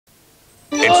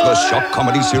It's the shock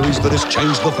comedy series that has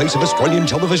changed the face of Australian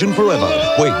television forever,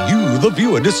 where you, the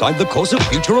viewer, decide the course of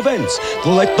future events.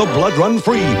 Let the blood run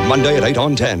free, Monday at 8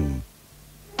 on 10.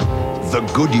 The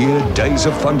Goodyear Days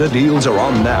of Thunder deals are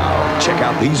on now. Check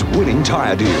out these winning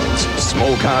tyre deals.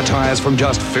 Small car tyres from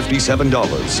just $57.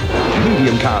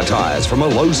 Medium car tyres from a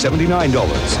low $79.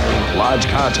 Large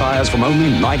car tyres from only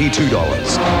 $92.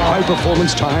 High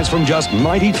performance tyres from just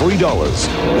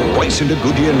 $93. Race into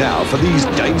Goodyear now for these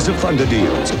Days of Thunder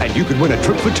deals, and you could win a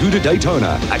trip for two to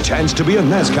Daytona, a chance to be a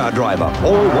NASCAR driver,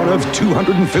 or one of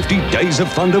 250 Days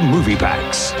of Thunder movie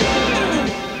packs.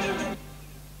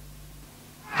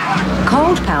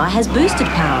 Cold Power has boosted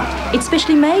power. It's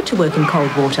specially made to work in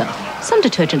cold water. Some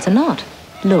detergents are not.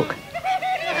 Look,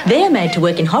 they're made to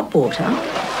work in hot water,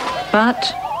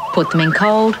 but put them in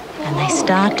cold and they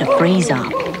start to freeze up.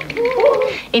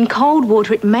 In cold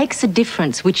water, it makes a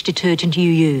difference which detergent you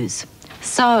use.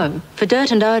 So, for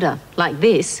dirt and odour, like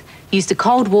this, use the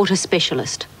Cold Water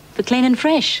Specialist. For clean and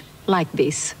fresh, like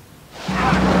this.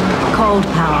 Cold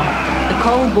Power, the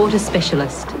Cold Water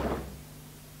Specialist.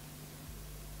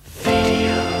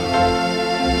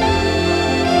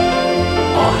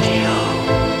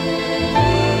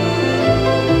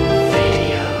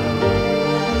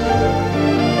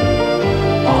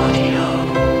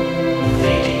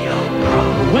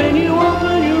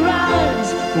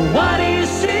 What do you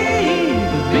see?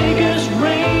 The biggest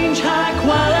range, high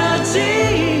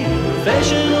quality,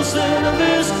 professional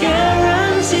service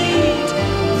guaranteed.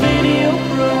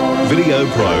 Videopro.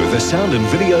 Videopro, the sound and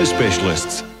video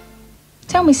specialists.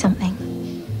 Tell me something.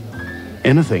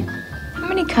 Anything. How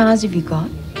many cars have you got?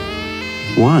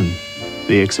 One.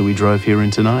 The Exa we drove here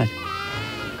in tonight.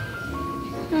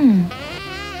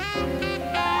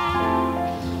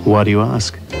 Why do you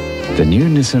ask? The new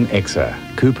Nissan Exa,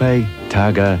 Coupe,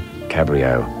 Targa,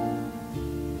 Cabrio.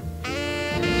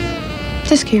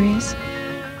 Just curious.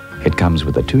 It comes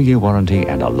with a 2-year warranty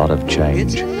and a lot of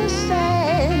change.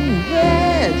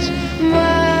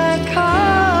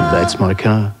 That's my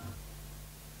car.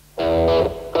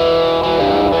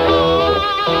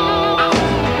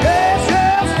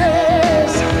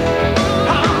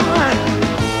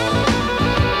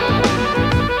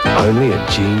 Only at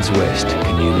Jeanswest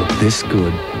can you look this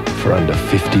good for under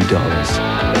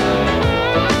 $50.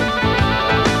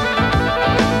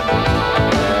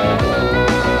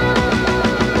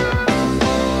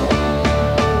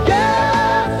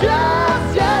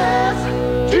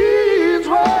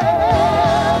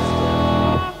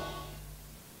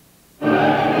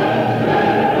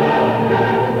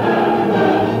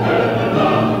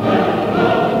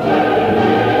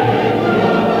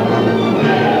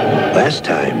 Last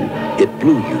time, it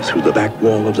blew you through the back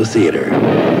wall of the theater.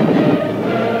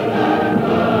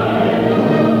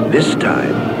 This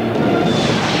time,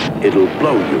 it'll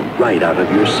blow you right out of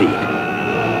your seat.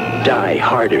 Die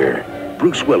Harder.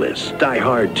 Bruce Willis, Die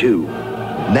Hard 2.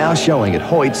 Now showing at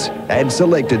Hoyt's and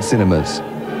selected cinemas.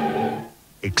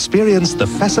 Experience the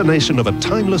fascination of a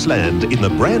timeless land in the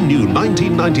brand new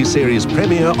 1990 series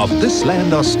premiere of This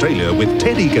Land Australia with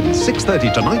Ted Egan,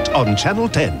 6:30 tonight on Channel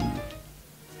 10.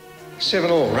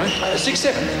 7 all, right?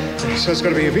 6-7. So it's got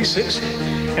to be a V6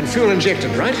 and fuel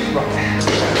injected, right? Right.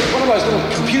 One of those little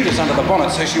computers under the bonnet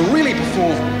so she'll really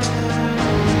perform.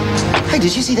 Hey,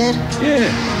 did you see that? Yeah,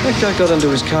 that guy got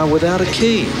into his car without a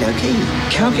key. No key.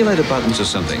 Calculator buttons or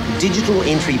something. Digital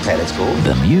entry pad, it's called.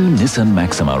 The new Nissan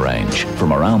Maxima range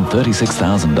from around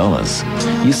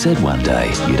 $36,000. You said one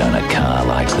day you'd own a car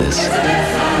like this.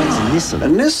 It's a Nissan. A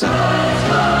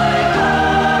Nissan?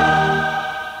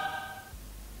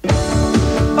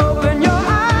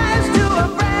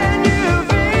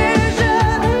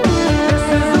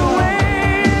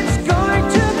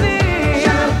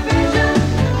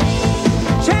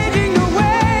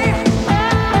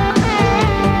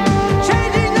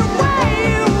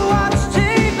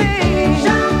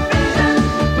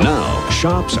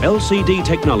 Sharp's LCD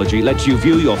technology lets you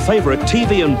view your favourite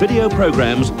TV and video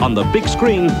programmes on the big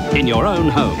screen in your own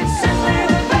home.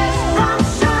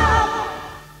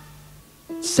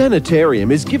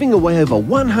 Sanitarium is giving away over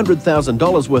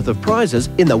 $100,000 worth of prizes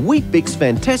in the Weet-Bix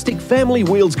Fantastic Family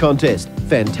Wheels Contest.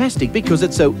 Fantastic because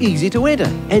it's so easy to enter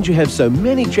and you have so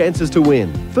many chances to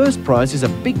win. First prize is a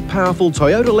big powerful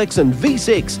Toyota Lexus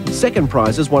V6. Second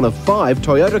prize is one of 5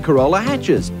 Toyota Corolla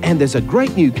hatches. And there's a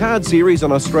great new card series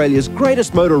on Australia's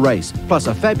greatest motor race, plus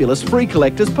a fabulous free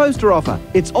collector's poster offer.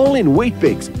 It's all in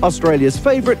Weet-Bix, Australia's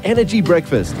favourite energy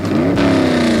breakfast.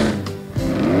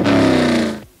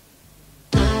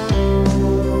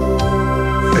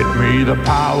 The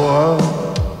power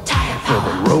for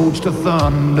the roads to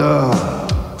thunder.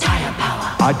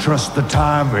 Tyrepower. I trust the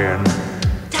timing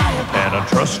and I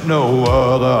trust trust no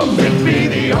other. Fit me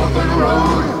the open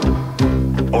road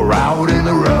or out in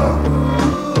the road.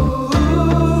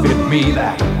 Fit me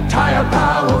that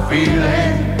Tyrepower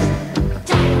feeling.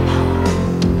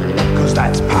 Cause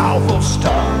that's powerful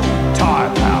stuff.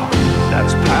 Tyrepower,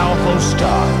 that's powerful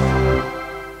stuff.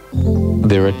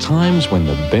 There are times when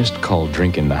the best cold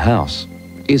drink in the house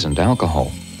isn't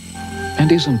alcohol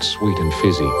and isn't sweet and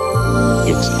fizzy.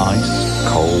 It's ice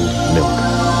cold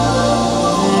milk.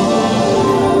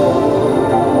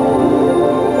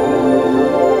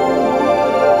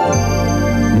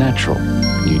 Natural,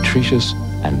 nutritious,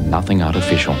 and nothing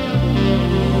artificial.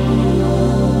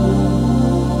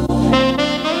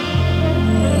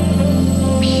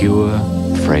 Pure,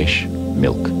 fresh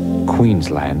milk.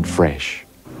 Queensland fresh.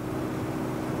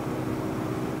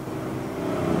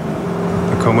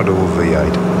 A Commodore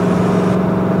V8.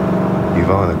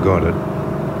 You've either got it,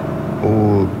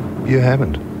 or you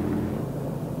haven't.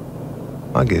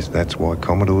 I guess that's why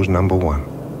Commodore's number one.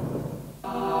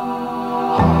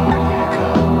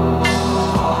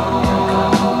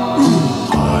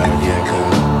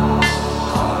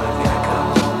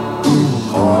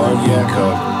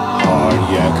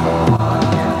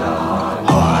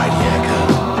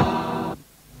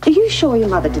 Are you sure your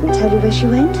mother didn't tell you where she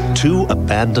went? 2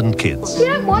 abandoned kids. If you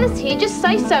don't want us here, just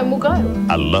say so and we'll go.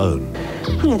 Alone.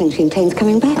 I don't think she intends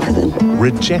coming back for them.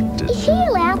 Rejected. Is she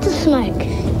allowed to smoke?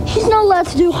 She's not allowed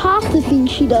to do half the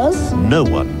things she does. No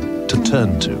one to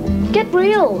turn to. Get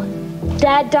real.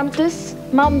 Dad dumped us.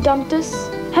 Mum dumped us.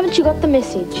 Haven't you got the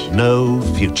message? No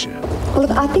future. Well,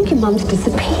 look, I think your mum's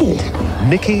disappeared.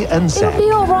 Nikki and Zach. It'll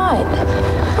be all right.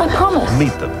 I promise.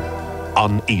 Meet them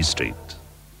on E Street.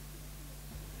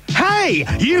 Hey,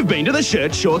 you've been to the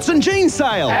shirt, shorts and jeans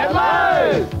sale.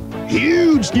 Hello!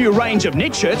 Huge new range of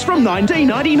knit shirts from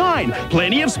 $19.99.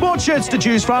 Plenty of sport shirts to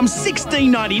choose from,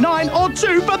 $16.99 or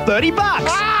 2 for $30.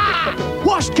 Ah!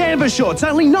 Washed canvas shorts,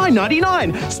 only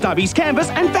 $9.99. Stubbies canvas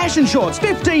and fashion shorts,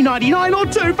 $15.99 or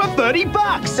 2 for $30.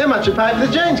 How much you paid for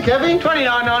the jeans, Kevvie?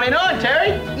 $29.99,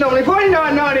 Terry. Normally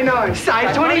 $49.99. Save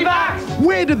 $20.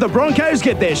 Where did the Broncos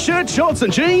get their shirts, shorts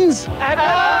and jeans?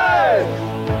 Hello!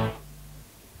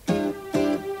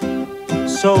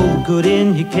 So good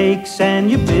in your cakes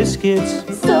and your biscuits.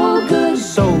 So good.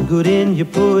 So good in your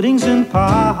puddings and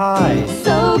pies.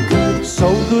 So good.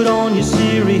 So good on your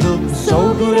cereal.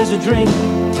 So good as a drink.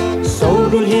 So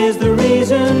good, here's the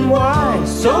reason why.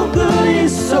 So good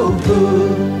is so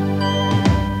good.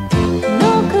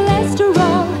 No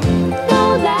cholesterol,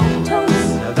 no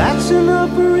lactose. Now that's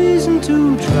enough reason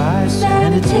to try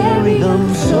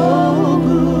Sanitarium So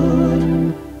Good.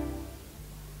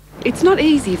 It's not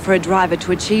easy for a driver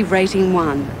to achieve rating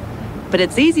 1, but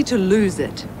it's easy to lose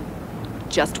it.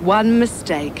 Just one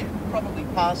mistake. Probably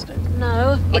past it.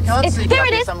 No, I can't see. There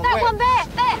it is, that one there,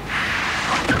 there.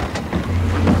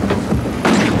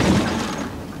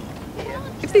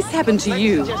 If this happened to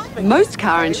you, most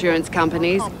car insurance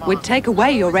companies would take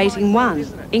away your rating 1,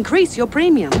 increase your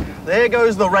premium. There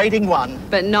goes the rating 1.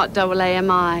 But not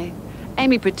AAMI.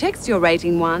 AAMI protects your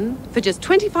rating 1 for just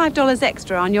 $25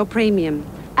 extra on your premium.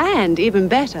 And even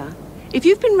better, if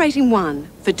you've been rating 1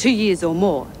 for 2 years or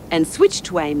more and switched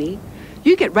to AAMI,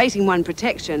 you get rating 1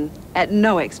 protection at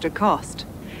no extra cost.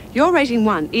 Your rating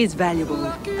 1 is valuable.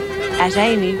 At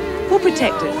AAMI, we'll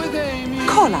protect it.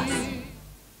 Call us.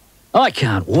 I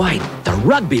can't wait. The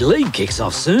rugby league kicks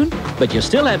off soon, but you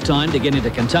still have time to get into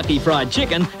Kentucky Fried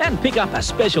Chicken and pick up a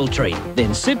special treat.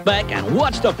 Then sit back and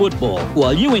watch the football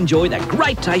while you enjoy the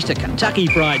great taste of Kentucky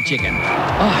Fried Chicken.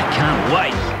 I can't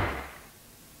wait.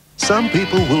 Some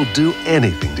people will do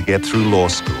anything to get through law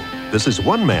school. This is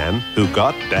one man who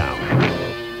got down.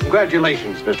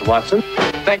 Congratulations, Mr. Watson.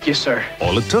 Thank you, sir.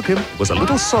 All it took him was a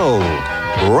little soul.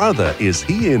 Brother, is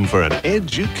he in for an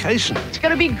education. It's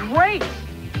gonna be great.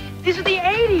 These are the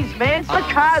 80s, man. It's the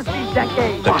Cosby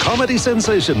decade. The comedy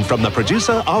sensation from the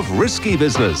producer of Risky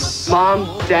Business. Mom,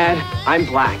 Dad, I'm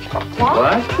black.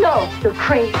 What? No, you're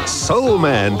crazy. Soul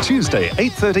Man, Tuesday,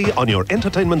 8:30 on your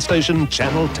entertainment station,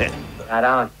 Channel 10. Right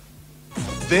on.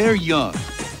 They're young.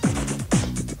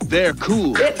 They're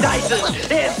cool. They're dices.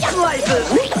 They're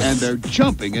slices. And they're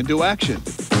jumping into action.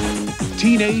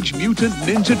 Teenage Mutant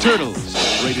Ninja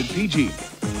Turtles. Rated PG.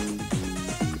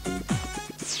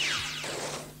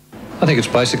 I think it's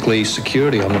basically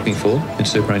security I'm looking for in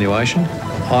superannuation.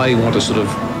 I want to sort of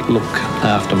look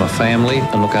after my family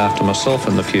and look after myself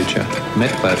in the future.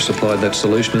 Metway have supplied that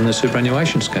solution in the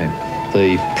superannuation scheme.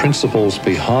 The principals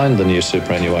behind the new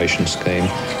superannuation scheme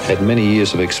had many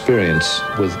years of experience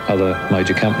with other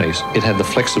major companies. It had the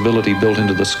flexibility built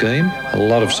into the scheme. A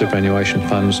lot of superannuation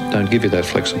funds don't give you that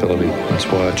flexibility. That's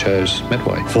why I chose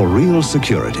Metway. For real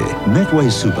security,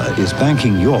 Metway Super is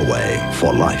banking your way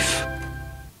for life.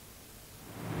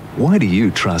 Why do you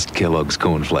trust Kellogg's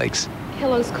cornflakes?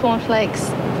 Kellogg's cornflakes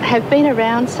have been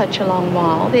around such a long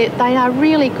while. They are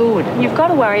really good. You've got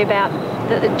to worry about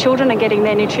that the children are getting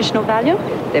their nutritional value.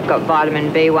 They've got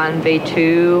vitamin B1,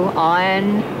 B2,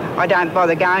 iron. I don't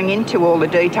bother going into all the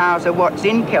details of what's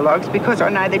in Kellogg's because I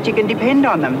know that you can depend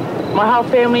on them. My whole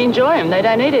family enjoy them. They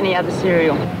don't eat any other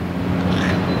cereal.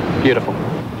 Beautiful.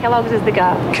 Kellogg's is the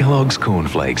go. Kellogg's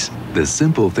cornflakes. The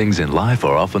simple things in life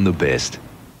are often the best.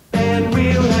 And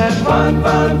we'll have fun,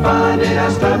 fun, fun in our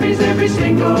Stubbies every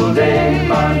single day.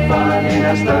 Fun, fun in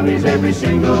our Stubbies every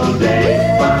single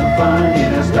day. Fun, fun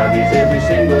in our Stubbies every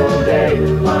single day.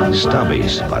 Fun,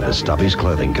 Stubbies by the Stubbies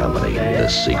Clothing Company. The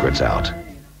secret's out.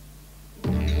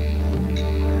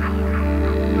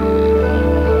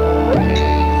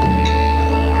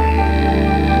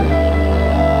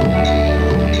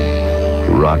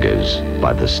 Ruggers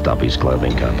by the Stubbies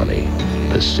Clothing Company.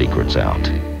 The secret's out.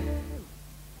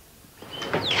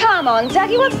 Come on,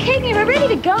 Ducky, what's keeping you? We're ready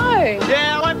to go.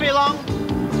 Yeah, it won't be long.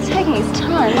 It's taking his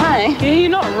time, eh? Yeah, you're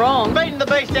not wrong. Beating the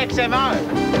beast XMO.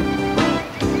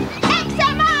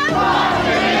 XMO!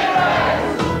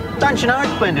 Don't you know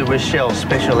it's blended with Shell's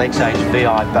special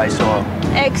XHVI base oil?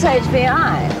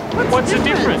 XHVI? What's the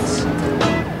difference?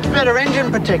 Better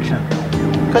engine protection.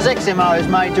 Because XMO is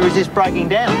made to resist breaking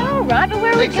down. Yeah, all right, but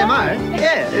where are we going? XMO?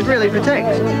 Yeah, it really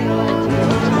protects.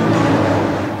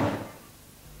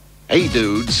 Hey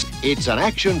dudes, it's an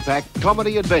action-packed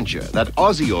comedy adventure that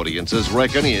Aussie audiences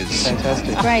reckon is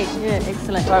fantastic. Great, yeah,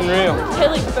 excellent. Unreal.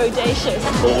 Really bodacious.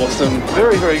 Awesome.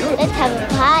 Very, very good. Let's have a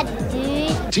party,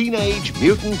 dude. Teenage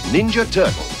Mutant Ninja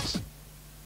Turtles.